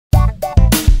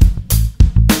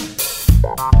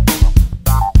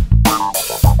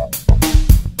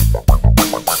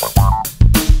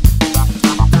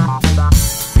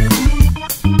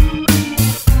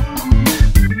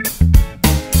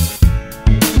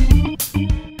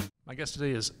My guest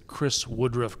today is Chris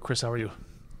Woodruff. Chris, how are you?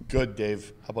 Good,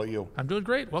 Dave. How about you? I'm doing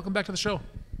great. Welcome back to the show.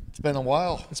 It's been a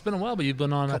while. It's been a while, but you've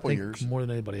been on, I Couple think, years. more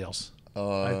than anybody else.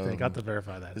 I think. Got to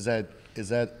verify that. Is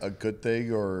that a good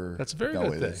thing or? That's a very No,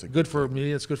 good it is thing. a Good for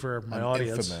me. It's good for my I'm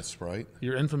audience. infamous, right?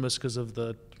 You're infamous because of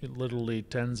the literally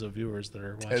tens of viewers that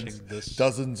are watching this.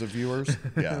 Dozens of viewers.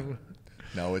 Yeah.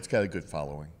 No, it's got a good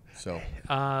following. So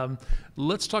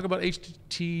Let's talk about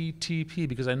HTTP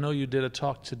because I know you did a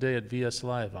talk today at VS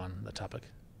Live on the topic.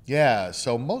 yeah,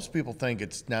 so most people think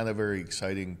it's not a very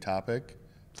exciting topic,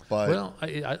 but Well,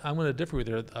 I'm going to differ with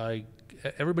you.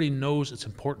 Everybody knows it's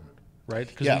important, right?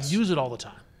 Because Yes. we use it all the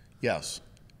time. yes.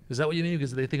 Is that what you mean?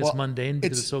 Because they think it's mundane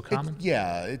because it's so common?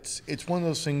 It's one of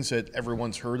those things that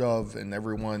everyone's heard of and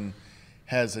everyone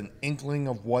has an inkling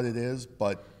of what it is,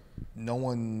 but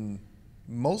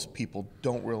most people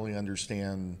don't really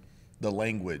understand the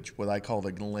language, what I call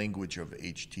the language of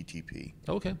HTTP.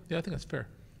 Okay. Yeah, I think that's fair.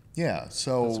 Yeah,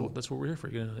 so That's what we're here for.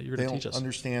 You're they going to don't teach us.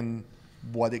 understand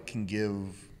what it can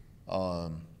give.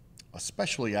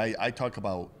 Especially, I talk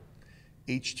about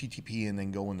HTTP and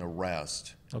then go into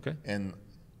REST. Okay. And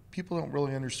people don't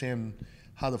really understand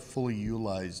how to fully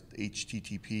utilize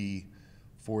HTTP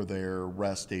for their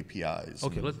REST APIs.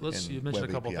 Okay, and- let's. and You mentioned a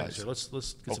web couple APIs. things here.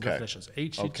 Let's get some Okay. definitions.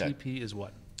 HTTP is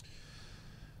what?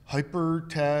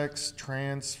 Hypertext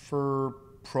Transfer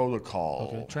Protocol.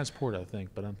 Okay, transport, I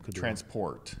think, but I could be wrong.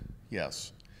 Transport,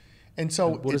 yes. And so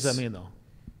What does that it's- mean, though?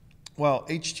 Well,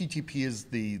 HTTP is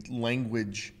the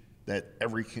language that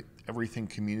everything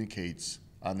communicates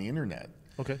on the internet.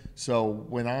 Okay. So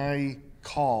when I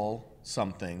call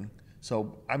something,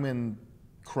 so I'm in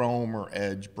Chrome or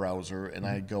Edge browser and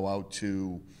I go out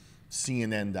to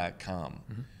CNN.com.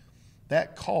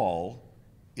 That call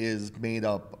is made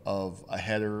up of a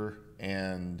header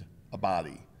and a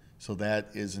body. So that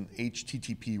is an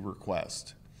HTTP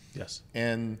request. Yes.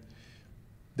 And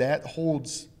that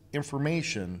holds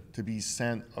information to be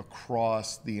sent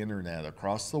across the internet,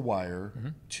 across the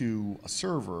wire to a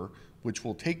server, which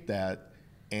will take that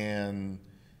and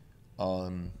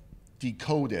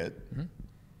decode it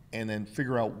and then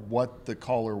figure out what the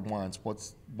caller wants,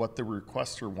 what the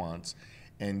requester wants,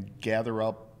 and gather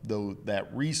up that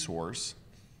resource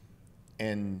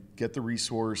and get the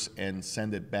resource and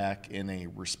send it back in a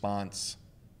response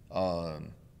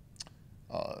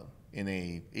in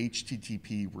a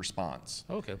HTTP response.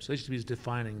 Okay, so HTTP is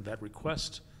defining that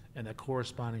request and that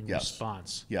corresponding Yes.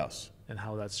 response Yes. and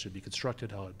how that should be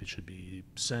constructed, how it should be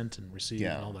sent and received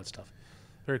Yeah. and all that stuff.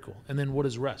 Very cool. And then what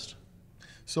is REST?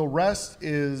 So REST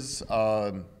is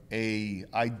a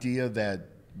idea that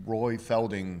Roy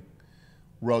Felding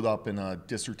wrote up in a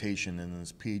dissertation, in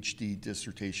his PhD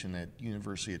dissertation at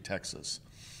University of Texas.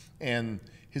 And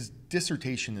his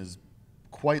dissertation is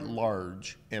quite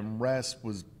large, and REST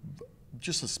was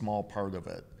just a small part of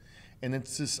it. And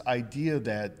it's this idea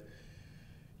that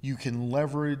you can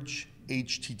leverage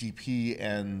HTTP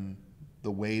and the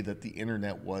way that the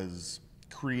internet was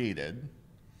created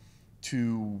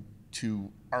to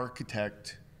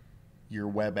architect your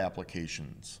web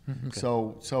applications. Okay.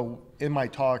 So in my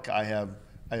talk, I have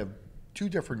two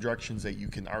different directions that you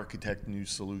can architect new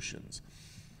solutions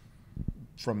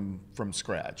from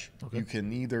scratch. Okay. You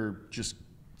can either just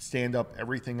stand up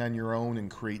everything on your own and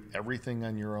create everything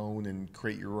on your own and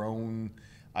create your own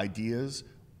ideas,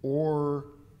 or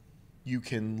you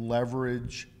can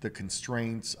leverage the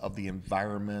constraints of the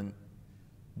environment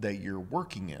that you're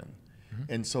working in.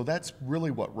 And so that's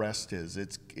really what REST is.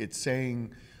 It's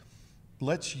saying,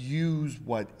 let's use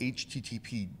what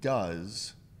HTTP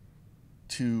does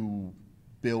to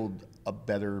build a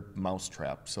better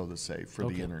mousetrap, so to say, for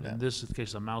the internet. In this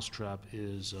case, a mousetrap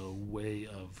is a way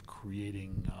of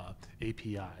creating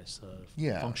APIs,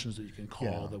 Yeah. functions that you can call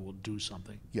Yeah. that will do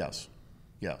something. Yes,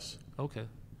 yes. Okay,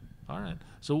 all right.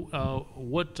 So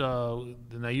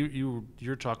now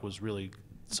your talk was really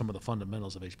some of the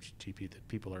fundamentals of HTTP that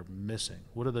people are missing.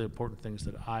 What are the important things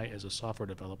that I, as a software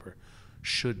developer,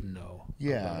 should know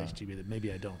about HTTP that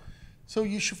maybe I don't? So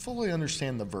you should fully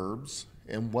understand the verbs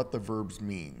and what the verbs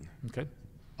mean. Okay.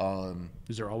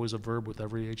 Is there always a verb with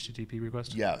every HTTP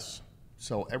request? Yes.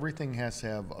 So everything has to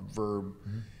have a verb.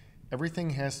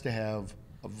 Everything has to have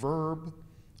a verb,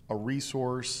 a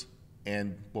resource,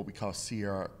 and what we call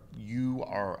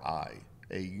URI,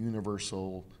 a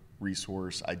universal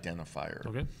resource identifier.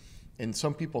 Okay. And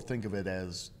some people think of it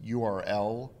as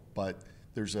URL, but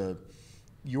there's a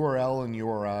URL and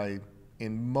URI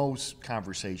in most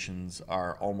conversations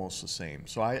are almost the same.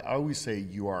 So I always say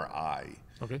URI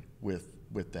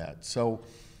with that. So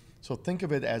think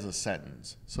of it as a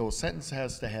sentence. So a sentence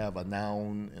has to have a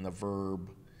noun and a verb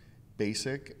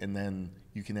basic, and then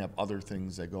you can have other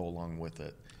things that go along with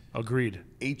it. Agreed.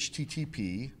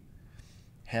 HTTP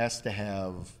has to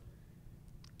have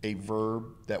a verb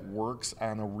that works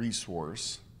on a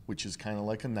resource, which is kind of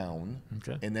like a noun.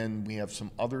 Okay. And then we have some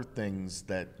other things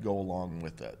that go along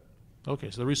with it.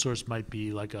 Okay, so the resource might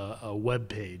be like a web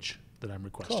page that I'm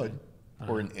requesting. Could.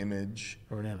 Or an image.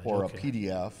 Or an image, Or okay. a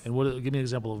PDF. And give me an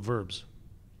example of verbs.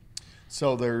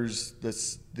 So there's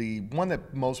the one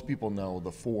that most people know,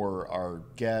 the four are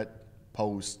get,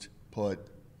 post, put,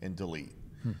 and delete.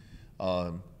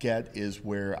 Get is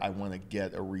where I want to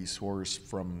get a resource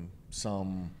from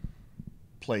some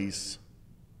place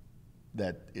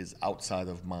that is outside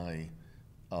of my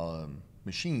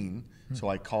machine. So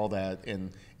I call that,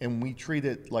 and we treat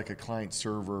it like a client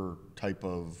server type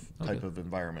of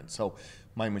environment. So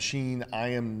my machine, I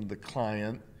am the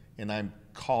client, and I'm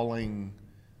calling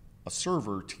a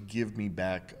server to give me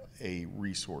back a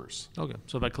resource. Okay,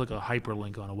 so if I click a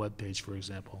hyperlink on a web page, for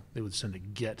example, they would send a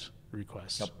get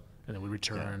request, and it would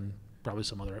return probably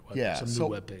some other new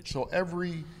web page. So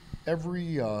every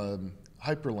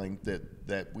hyperlink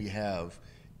that we have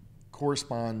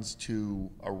corresponds to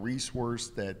a resource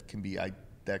that can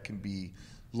be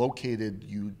located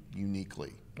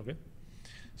uniquely. Okay.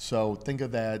 So think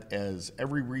of that as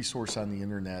every resource on the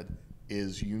internet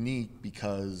is unique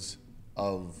because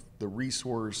of the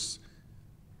resource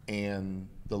and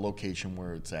the location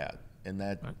where it's at, and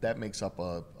that makes up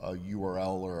a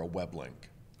URL or a web link.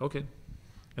 Okay.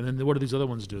 And then what do these other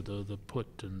ones do? The put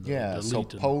and the delete. So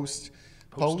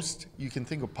and post, you can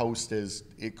think of post as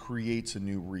it creates a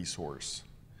new resource,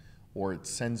 or it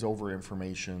sends over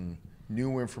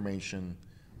new information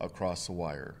across the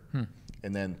wire.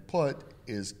 And then put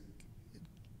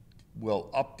will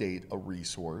update a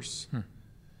resource,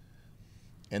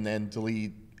 and then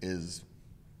delete is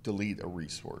delete a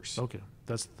resource. Okay,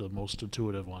 that's the most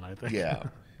intuitive one, I think. Yeah.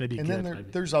 Maybe and get, then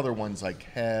there's other ones like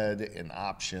head and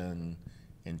option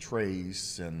and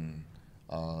trace and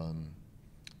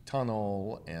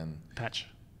tunnel and patch.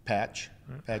 Patch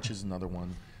is another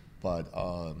one. But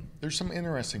there's some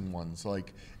interesting ones.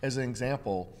 Like, as an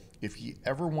example, if you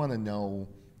ever want to know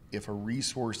if a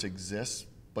resource exists,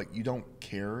 but you don't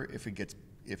care if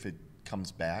it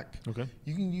comes back, okay,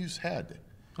 you can use head.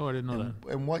 Oh, I didn't know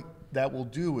that. And what that will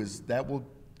do is that will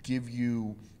give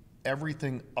you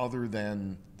everything other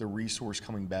than the resource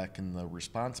coming back in the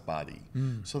response body.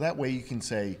 So that way you can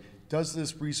say, does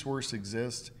this resource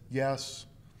exist? Yes.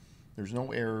 There's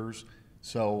no errors,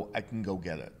 so I can go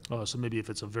get it. Oh, so maybe if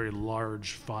it's a very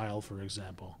large file, for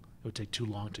example, it would take too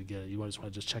long to get it. You just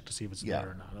want to just check to see if it's there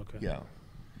or not. Okay. Yeah.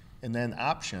 And then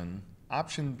option,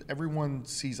 everyone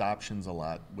sees options a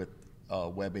lot with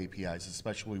web APIs,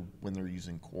 especially when they're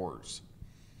using CORS.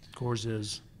 CORS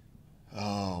is?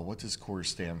 Oh, what does CORS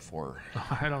stand for?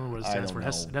 I don't know what it stands for. It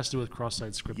has to do with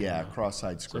cross-site scripting. Yeah,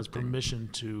 cross-site scripting. So it's permission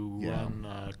to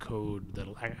run code that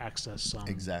will access some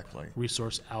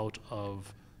resource out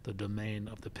of the domain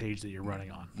of the page that you're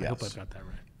running on. I hope I've got that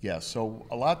right. Yeah, so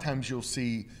a lot of times you'll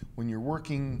see when you're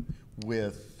working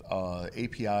with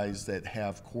APIs that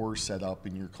have CORS set up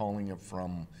and you're calling it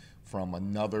from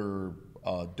another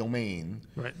domain,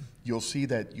 right, you'll see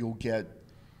that you'll get,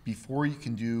 before you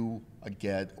can do a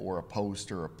get or a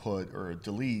post or a put or a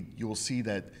delete, you'll see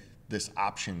that this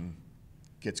option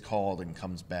gets called and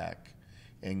comes back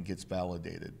and gets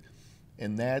validated.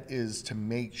 And that is to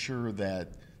make sure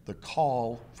that the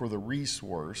call for the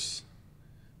resource,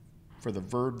 for the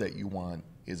verb that you want,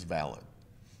 is valid.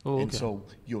 Oh, okay. And so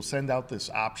you'll send out this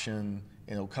option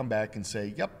and it'll come back and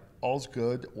say, yep, all's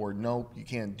good, or nope, you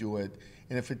can't do it.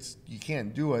 And if you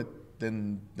can't do it,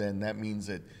 then that means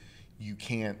that you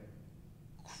can't,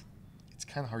 it's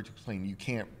kind of hard to explain.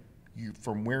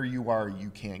 From where you are, you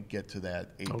can't get to that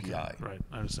API. Okay, right,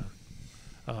 I understand.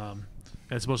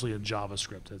 And it's mostly in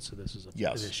JavaScript, so this is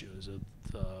an issue.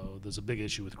 There's a big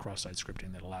issue with cross-site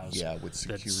scripting that allows with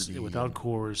security. Without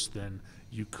CORS, then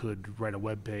you could write a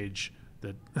web page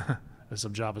that has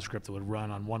some JavaScript that would run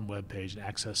on one web page and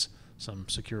access some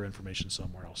secure information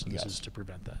somewhere else. And this is to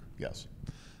prevent that. Yes.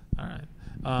 All right.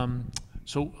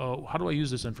 So how do I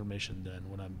use this information then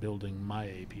when I'm building my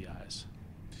APIs?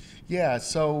 Yeah.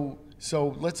 So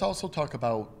let's also talk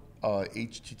about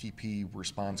HTTP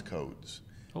response codes.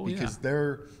 Because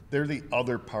they're the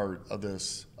other part of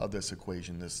this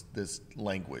equation, this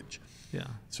language. Yeah.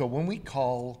 So when we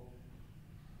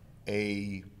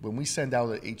send out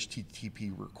an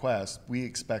HTTP request, we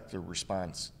expect a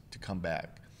response to come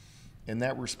back, and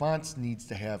that response needs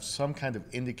to have some kind of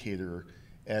indicator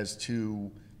as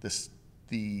to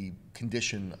the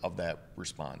condition of that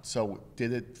response. So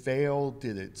did it fail?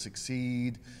 Did it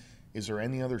succeed? Is there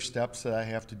any other steps that I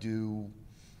have to do?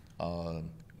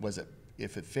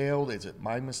 If it failed, is it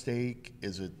my mistake?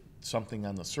 Is it something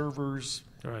on the server's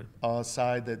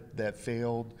side that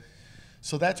failed?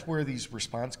 So that's where these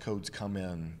response codes come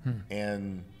in,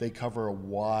 and they cover a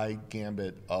wide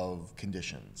gambit of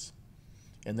conditions.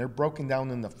 And they're broken down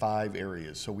into 5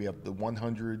 areas. So we have the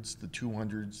 100s, the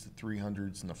 200s, the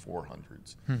 300s, and the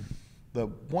 400s. The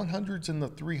 100s and the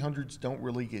 300s don't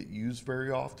really get used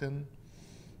very often,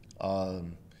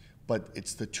 but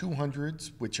it's the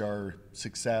 200s, which are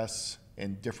success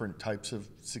and different types of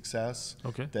success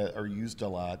that are used a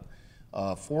lot.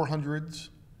 400s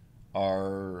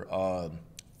are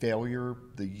failure.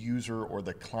 The user or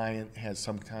the client has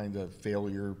some kind of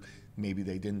failure. Maybe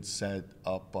they didn't set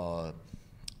up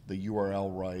the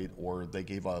URL right, or they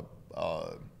gave a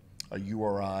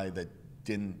URI that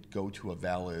didn't go to a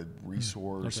valid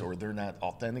resource, or they're not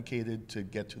authenticated to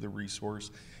get to the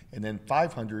resource. And then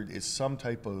 500 is some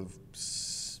type of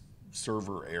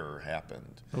server error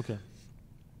happened. Okay.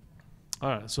 All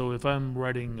right. So if I'm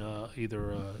writing I'm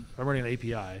writing an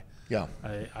API,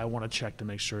 I want to check to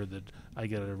make sure that I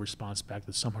get a response back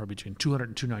that's somewhere between 200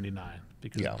 and 299,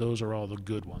 because those are all the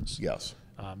good ones. Yes.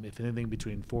 If anything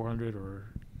between 400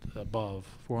 or above,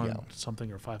 400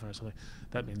 something or 500 something,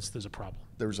 that means there's a problem.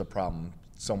 There's a problem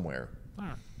somewhere. All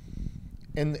right.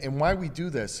 And why we do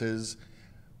this is,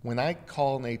 when I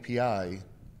call an API,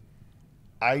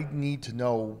 I need to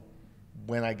know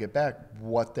when I get back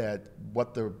what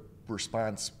the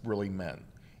response really meant.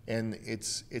 And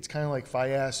it's kind of like if I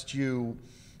asked you,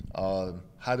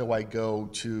 how do I go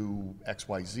to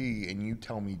XYZ, and you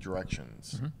tell me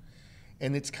directions.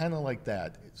 And it's kind of like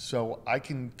that. So I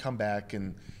can come back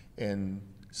and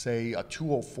say a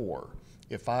 204.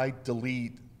 If I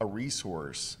delete a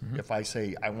resource, if I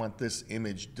say I want this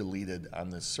image deleted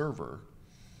on this server,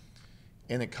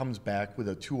 and it comes back with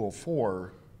a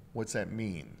 204, what's that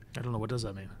mean? I don't know. What does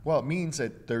that mean? Well, it means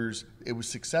that it was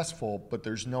successful, but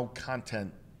there's no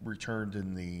content returned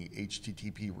in the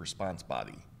HTTP response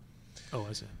body. Oh,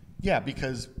 I see. Yeah,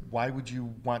 because why would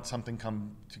you want something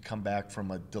to come back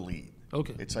from a delete?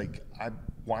 Okay. It's like, I'm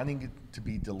wanting it to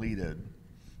be deleted.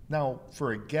 Now,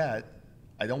 for a GET,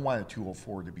 I don't want a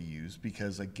 204 to be used,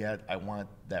 because a GET, I want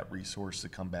that resource to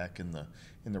come back in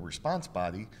the response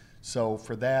body. So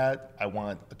for that, I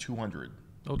want a 200.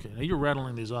 Okay. Now you're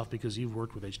rattling these off because you've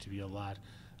worked with HTTP a lot,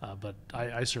 but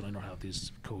I certainly know how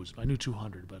these codes. I knew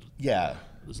 200, but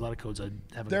there's a lot of codes I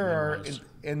haven't memorized.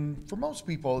 And for most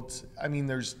people,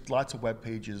 there's lots of web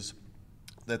pages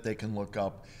that they can look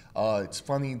up. It's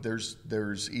funny,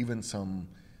 there's even some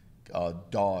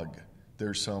dog.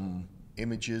 There's some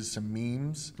images, some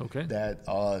memes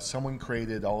that someone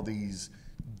created all these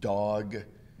dog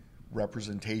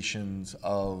representations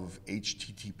of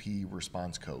HTTP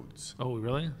response codes. Oh,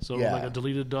 really? So like a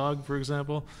deleted dog, for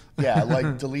example? Yeah,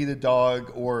 like deleted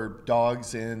dog, or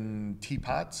dogs in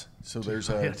teapots. So there's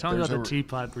tell me about the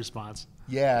teapot response.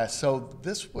 Yeah, so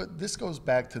this goes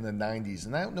back to the 90s,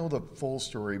 and I don't know the full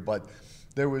story, but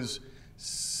there was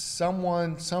some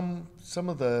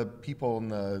of the people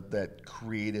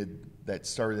that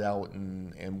started out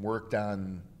and worked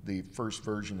on the first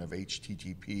version of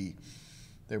HTTP.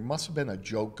 There must have been a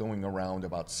joke going around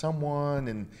about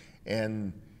someone,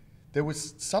 and there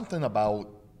was something about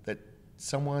that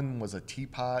someone was a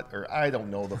teapot, or I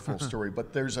don't know the full story,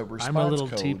 but there's a response code. I'm a little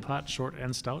teapot, short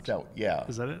and stout? Yeah.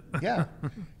 Is that it? Yeah.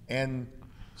 And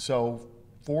so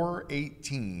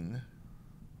 418,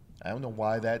 I don't know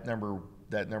why that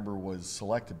number was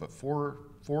selected, but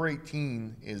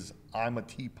 418 is I'm a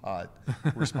teapot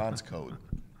response code.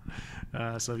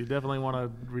 So you definitely want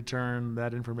to return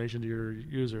that information to your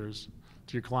users,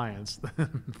 to your clients.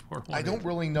 I don't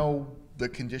really know the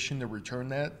condition to return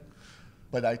that,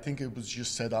 but I think it was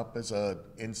just set up as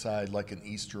inside like an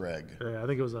Easter egg. Yeah, I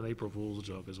think it was an April Fool's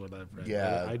joke is what I've read.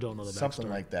 Yeah, I don't know the backstory. Something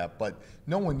like that, but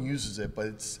no one uses it, but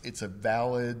it's a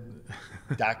valid,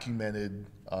 documented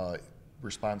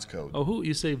response code. Oh,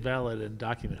 you say valid and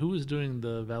document. Who is doing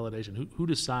the validation? Who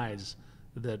decides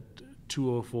that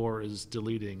 204 is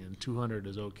deleting and 200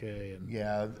 is okay? And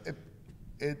yeah,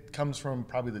 it comes from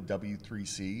probably the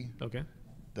W3C. Okay.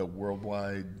 The World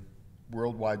Wide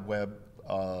Web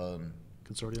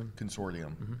Consortium.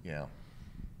 Mm-hmm. Yeah.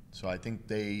 So I think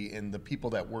the people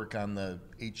that work on the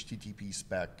HTTP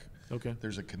spec. Okay.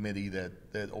 There's a committee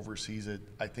that oversees it.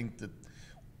 I think that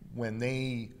when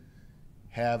they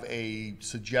have a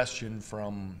suggestion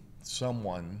from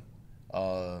someone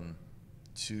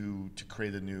to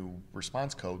create a new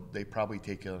response code, they probably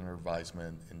take it under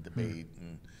advisement and debate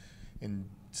and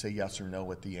say yes or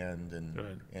no at the end and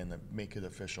Right. and make it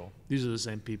official. These are the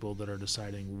same people that are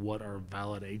deciding what are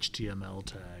valid HTML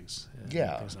tags and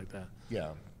Yeah. things like that.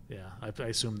 Yeah. Yeah, I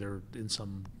assume they're in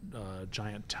some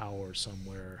giant tower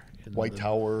somewhere. In White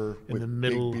Tower in with the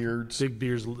middle, big beards. big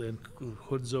beards and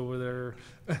hoods over there,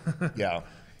 Yeah.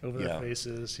 over Yeah. their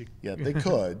faces. Yeah, they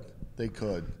could. They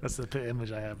could. That's the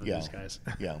image I have of Yeah. these guys.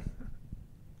 Yeah.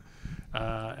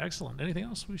 Excellent. Anything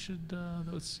else we should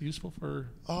that's useful for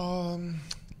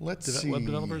Let's see. web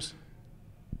developers?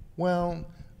 Well,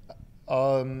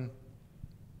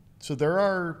 so there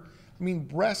are, I mean,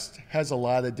 REST has a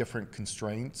lot of different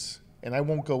constraints, and I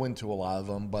won't go into a lot of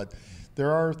them, but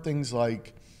there are things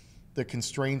like the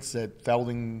constraints that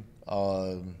Felding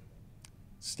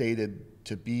stated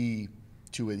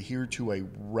to adhere to a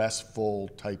RESTful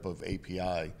type of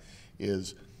API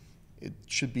is it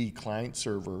should be client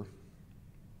server,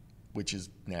 which is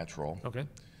natural. Okay.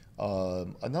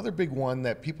 Another big one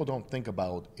that people don't think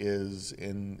about is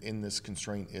in this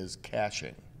constraint is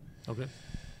caching. Okay.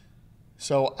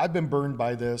 So I've been burned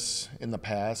by this in the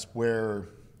past where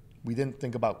we didn't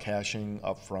think about caching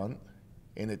up front,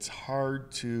 and it's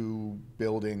hard to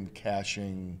build in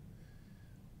caching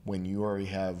when you already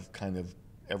have kind of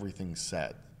everything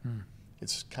set.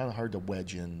 It's kind of hard to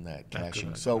wedge in that caching.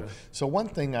 Correct, So, okay. so one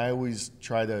thing I always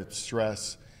try to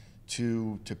stress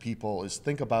to people is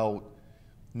think about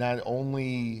not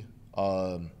only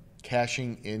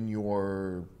caching in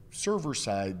your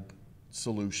server-side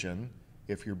solution,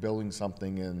 if you're building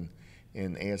something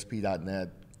in ASP.NET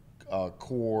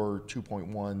Core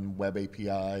 2.1 Web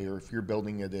API, or if you're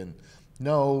building it in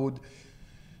Node,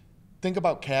 think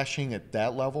about caching at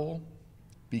that level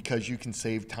because you can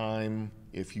save time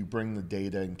if you bring the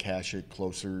data and cache it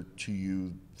closer to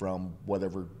you from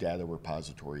whatever data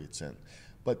repository it's in.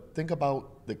 But think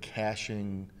about the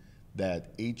caching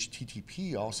that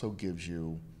HTTP also gives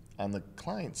you on the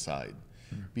client side,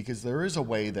 because there is a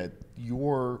way that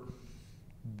your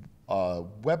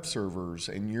web servers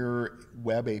and your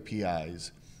web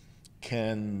APIs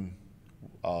can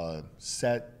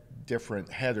set different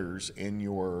headers in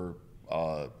your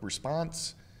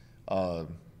response,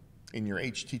 in your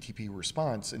HTTP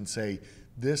response, and say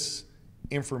this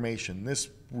information, this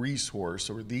resource,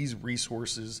 or these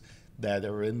resources that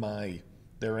are in the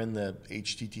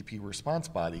HTTP response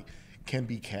body can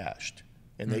be cached,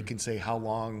 and they can say how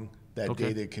long that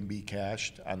Okay. data can be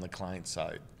cached on the client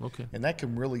side. Okay. And that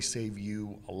can really save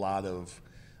you a lot of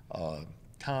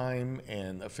time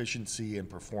and efficiency and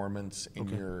performance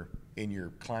in your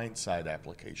client side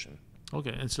application.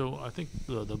 Okay, and so I think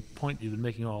the point you've been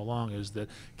making all along is that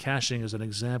caching is an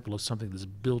example of something that's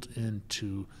built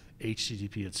into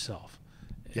HTTP itself.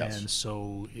 Yes. And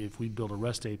so if we build a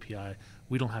REST API,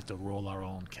 we don't have to roll our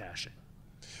own caching.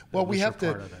 Well, At we least have for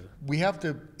to part of it. we have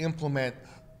to implement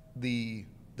the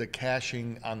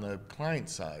caching on the client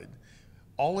side.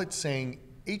 All it's saying,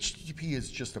 HTTP is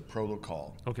just a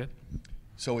protocol, Okay,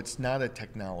 so it's not a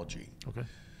technology. okay,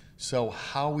 So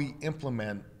how we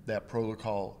implement that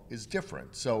protocol is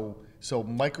different. So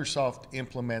Microsoft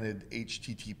implemented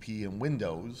HTTP in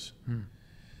Windows,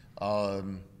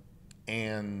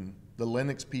 and the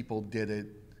Linux people did it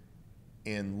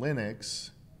in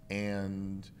Linux,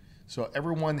 and so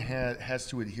everyone has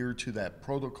to adhere to that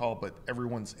protocol, but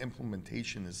everyone's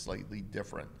implementation is slightly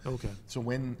different. okay, So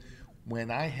when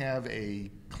I have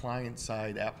a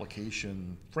client-side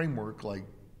application framework like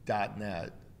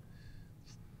 .NET,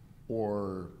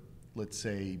 or let's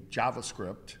say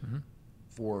JavaScript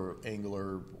for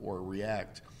Angular or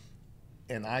React,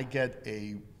 and I get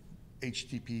a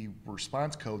HTTP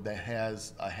response code that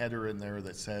has a header in there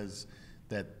that says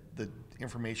that the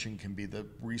information the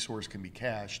resource can be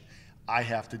cached, I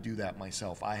have to do that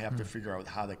myself. I have to figure out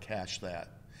how to cache that.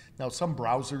 Now, some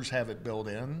browsers have it built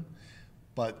in,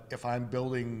 but if I'm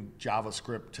building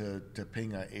JavaScript to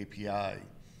ping an API,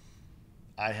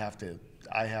 I have to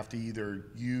either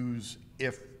use,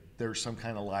 if there's some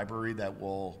kind of library that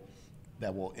will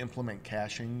implement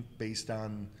caching based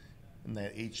on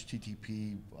that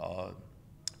HTTP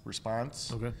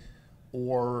response, okay.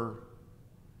 or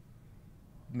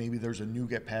maybe there's a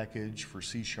NuGet package for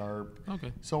C#.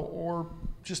 Okay. So, or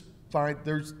just find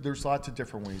there's lots of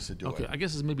different ways to do Okay, it. I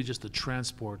guess it's maybe just the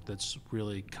transport that's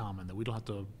really common, that we don't have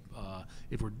to,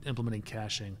 if we're implementing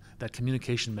caching, that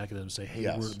communication mechanism, say, hey,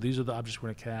 Yes. these are the objects we're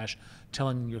going to cache,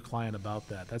 telling your client about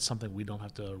that. That's something we don't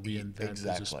have to reinvent as a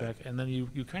Exactly. spec. And then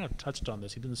you kind of touched on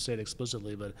this. You didn't say it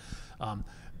explicitly, but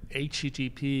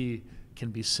HTTP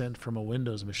can be sent from a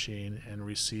Windows machine and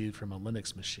received from a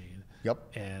Linux machine. Yep.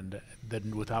 And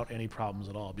then without any problems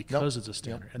at all, because it's a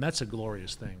standard. And that's a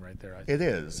glorious thing right there, I think. It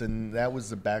is, and that was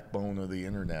the backbone of the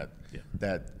internet. Yeah.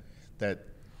 That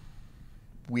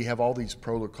we have all these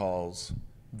protocols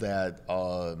that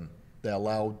that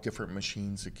allow different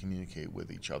machines to communicate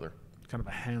with each other. Kind of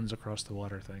a hands across the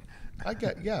water thing.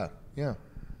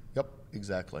 Yep,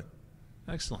 exactly.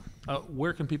 Excellent.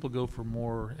 Where can people go for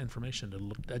more information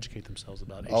to educate themselves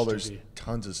about HTTP? Oh, there's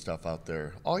tons of stuff out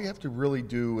there. All you have to really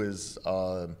do is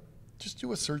just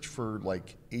do a search for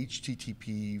like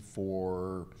HTTP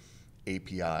for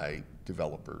API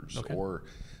developers. Okay. Or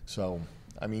so.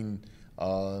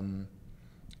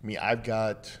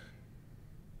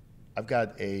 I've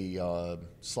got a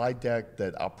slide deck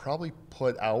that I'll probably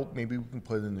put out. Maybe we can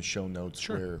put it in the show notes.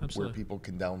 Sure, where people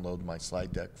can download my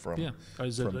slide deck from. Yeah. From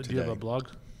do you have a blog?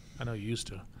 I know you used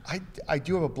to. I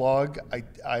do have a blog.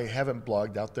 I haven't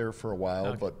blogged out there for a while,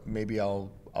 Okay. but maybe I'll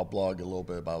blog a little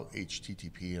bit about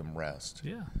HTTP and REST.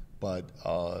 Yeah. But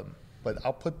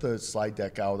I'll put the slide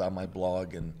deck out on my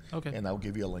blog and Okay. and I'll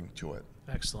give you a link to it.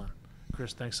 Excellent.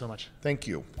 Chris, thanks so much. Thank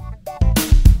you.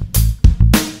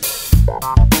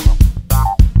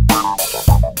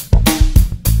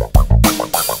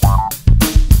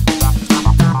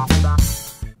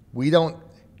 We don't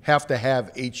have to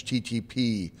have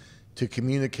HTTP to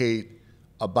communicate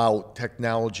about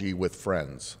technology with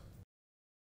friends.